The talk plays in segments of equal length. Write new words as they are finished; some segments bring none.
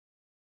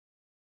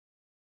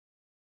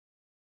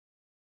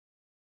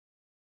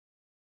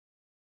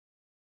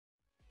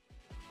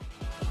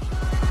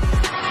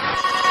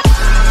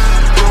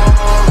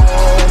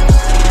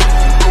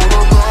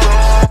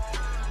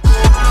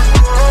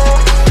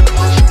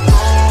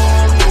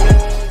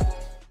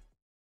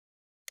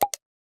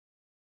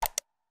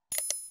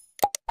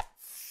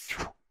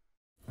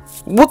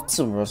What's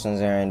up, Russell's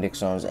and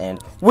Dixons,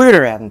 and we're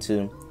reacting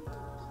to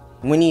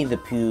Winnie the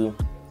Pooh,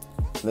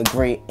 the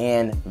Great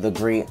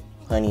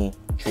Honey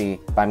Tree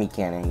by me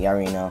Cannon. You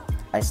already know.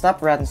 I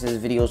stopped reacting to his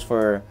videos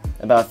for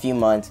about a few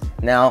months.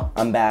 Now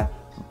I'm back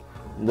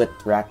with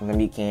reacting to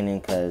me Cannon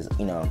because,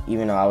 you know,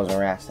 even though I wasn't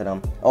reacting to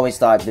them, I always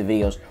thought the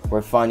videos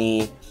were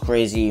funny,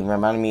 crazy,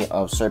 reminded me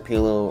of Sir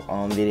Pillow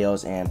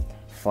videos and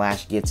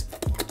Flash Gets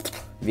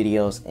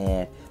videos,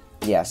 and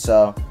yeah.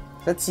 So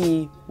let's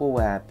see what will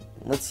happen.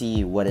 Let's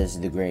see what is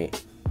the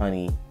Great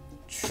Honey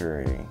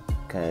Tree,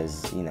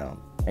 because, you know,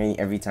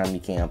 every time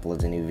you can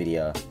upload a new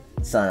video,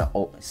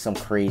 some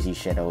crazy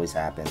shit always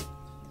happens.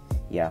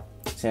 Yeah,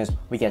 since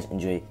we guys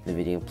enjoy the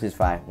video, please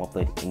follow, we'll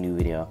upload a new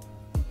video,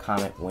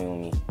 comment what you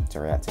want me to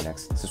react to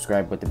next,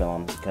 subscribe with the bell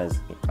on, because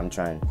I'm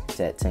trying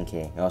to hit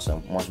 10K.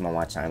 Also, most of my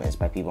watch time is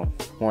by people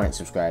who aren't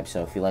subscribed,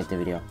 so if you like the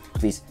video,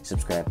 please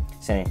subscribe.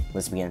 So anyway,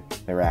 let's begin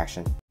the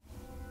reaction.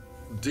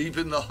 Deep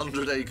in the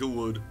 100-acre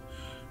wood,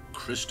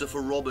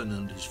 Christopher Robin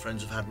and his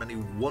friends have had many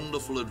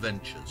wonderful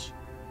adventures,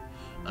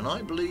 and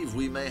I believe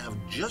we may have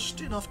just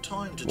enough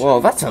time to Whoa,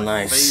 tell that's you a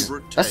my nice,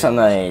 favorite that's a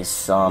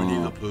nice,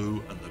 Winnie the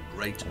Pooh and the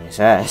Great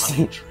yes.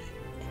 Honey Tree.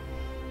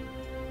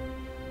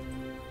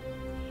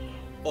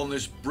 On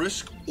this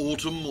brisk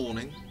autumn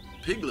morning,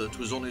 Piglet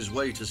was on his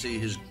way to see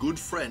his good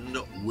friend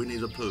Winnie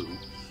the Pooh,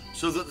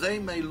 so that they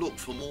may look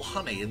for more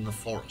honey in the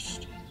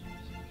forest.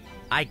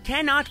 I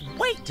cannot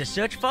wait to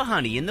search for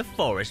honey in the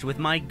forest with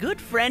my good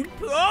friend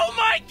Pooh. Oh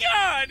my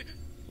god!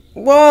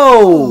 Whoa!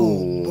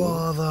 Oh,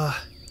 bother.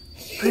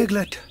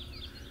 Piglet,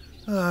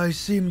 I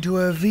seem to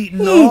have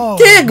eaten all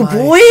Dig, my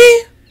boy!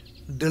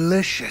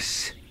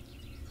 delicious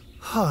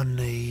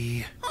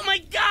honey. Oh my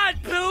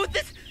god, Pooh!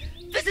 This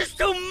is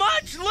too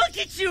much! Look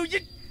at you!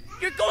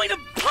 You're going to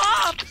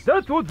pop!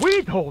 That's what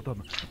we told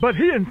him, but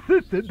he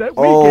insisted that we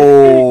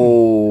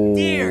Oh,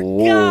 Dear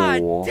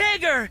God,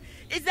 Tigger!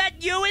 Is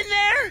that you in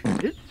there? get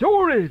eaten. It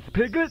sure is,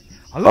 Piglet.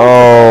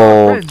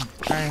 Hello,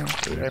 friends.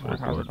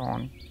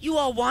 You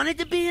all wanted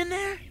to be in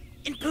there?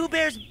 In Pooh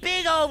Bear's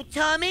big old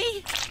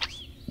tummy?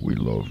 We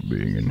love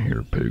being in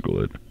here,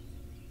 Piglet.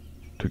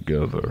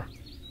 Together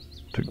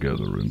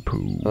in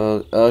Pooh.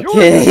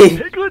 okay. Sure,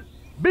 Piglet,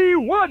 be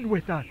one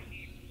with us.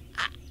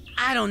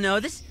 I don't know.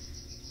 This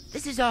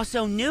is all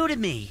so new to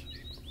me.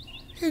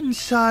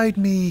 Inside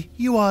me,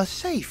 you are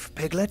safe,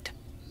 Piglet.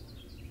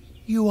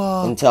 You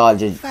are Until I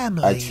digest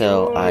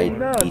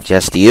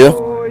you.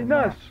 Join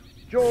us.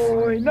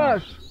 Join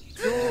us.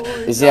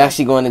 Is he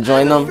actually going to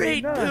join I'm them?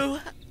 afraid, Pooh.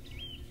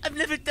 I've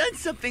never done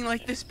something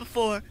like this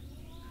before.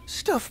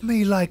 Stuff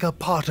me like a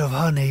pot of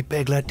honey,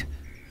 Piglet.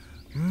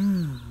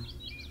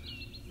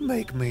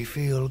 Make me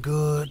feel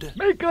good.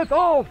 Make us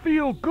all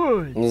feel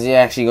good. Is he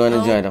actually going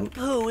to join them?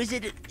 Pooh, is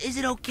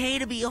it okay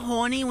to be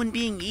horny when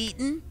being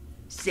eaten?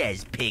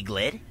 Says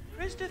Piglet.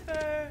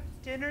 Christopher,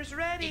 dinner's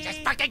ready. Jesus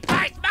fucking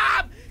Christ,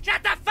 Mom!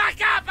 Shut the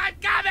fuck up! I'm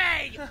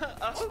coming!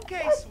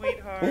 Okay,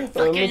 sweetheart.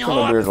 Fucking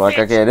whore, Like,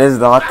 bitch. okay, this is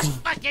Doc.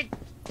 Fucking...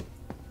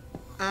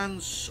 And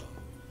so,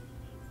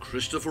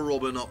 Christopher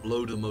Robin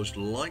uploaded most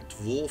liked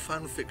vor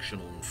fan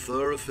fiction on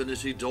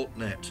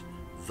furaffinity.net,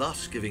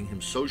 thus giving him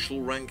social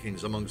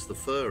rankings amongst the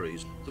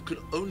furries that could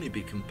only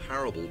be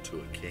comparable to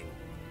a king.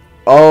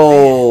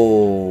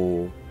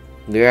 Oh,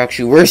 they're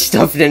actually worse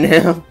stuff than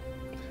him.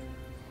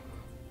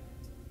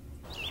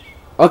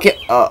 Okay,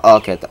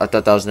 okay, I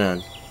thought that was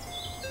done.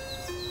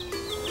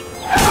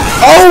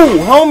 Oh,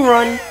 home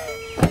run!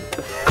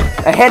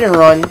 A head and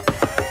run.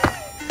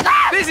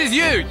 This is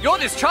you! You're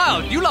this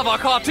child! You love our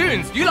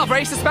cartoons! You love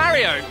Racist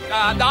Mario!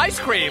 The ice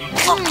cream!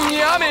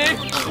 Yummy!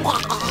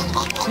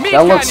 Meat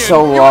That looks Canyon.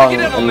 so You wrong, wanna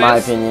get in on in my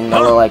this? opinion.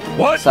 That look like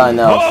What? something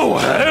else. Oh,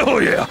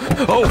 hell yeah!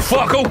 Oh,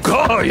 fuck! Oh,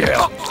 God,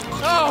 yeah!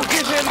 Oh,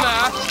 get in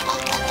there!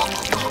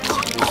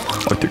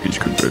 I think he's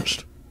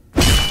convinced.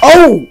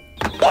 Oh!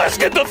 Let's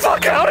get the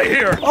fuck out of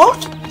here! Oh,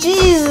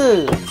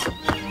 Jesus!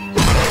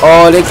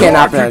 Oh, they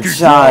kidnapped a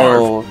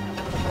child.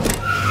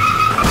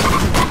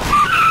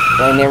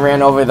 And they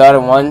ran over the other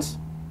ones.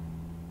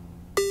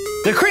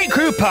 The Crate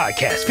Crew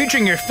Podcast,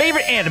 featuring your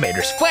favorite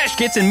animators, Flash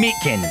Gits and Meat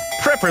Canyon,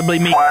 preferably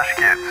Meat. Flash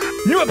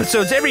Gits. New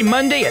episodes every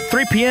Monday at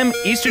 3 p.m.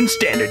 Eastern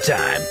Standard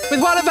Time.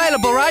 With one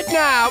available right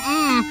now,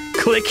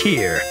 Click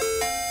here.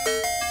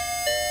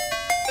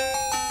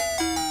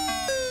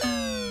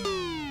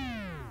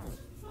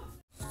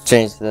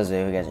 Change to those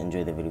if you guys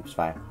enjoyed the video,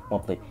 fire. We'll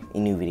play a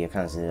new video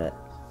constantly that.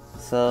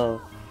 So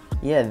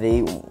yeah,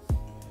 they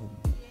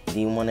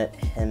wanted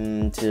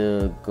him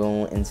to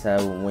go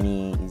inside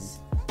Winnie's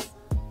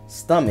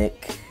stomach,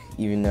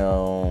 even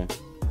though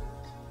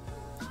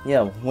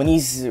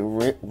Winnie's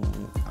I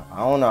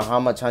don't know how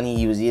much honey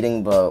he was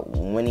eating, but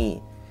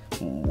Winnie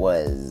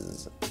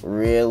was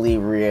really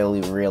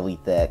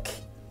thick.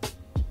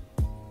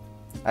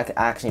 I could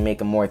actually make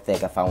him more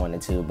thick if I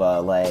wanted to,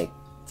 but like,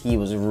 he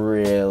was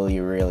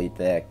really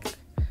thick.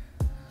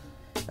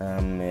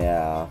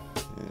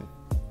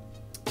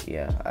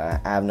 Yeah,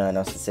 I have nothing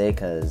else to say,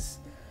 because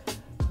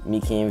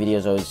me King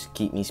videos always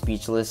keep me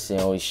speechless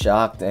and always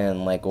shocked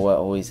and like what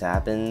always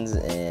happens,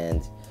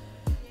 and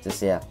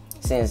just yeah.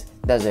 since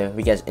that's it, if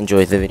you guys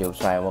enjoyed the video,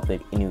 subscribe and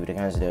upload any video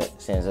kinds of it.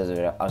 Since that's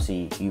it, I'll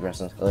see you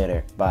wrestlers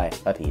later. Bye.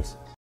 A peace.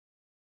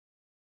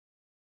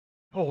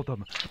 Told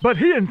him, but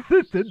he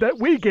insisted that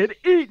we get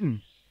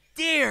eaten.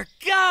 Dear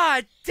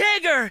God,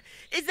 Tigger!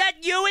 Is that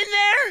you in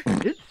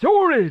there? It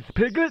sure is,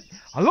 Piglet,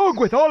 along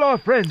with all our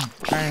friends.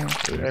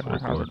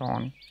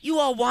 You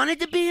all wanted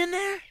to be in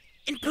there?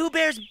 In Pooh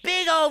Bear's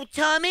big old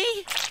tummy?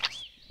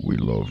 We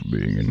love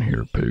being in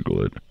here,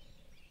 Piglet.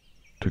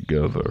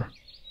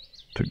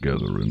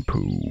 Together in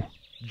Pooh.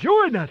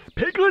 Join us,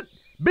 Piglet.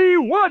 Be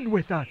one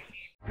with us.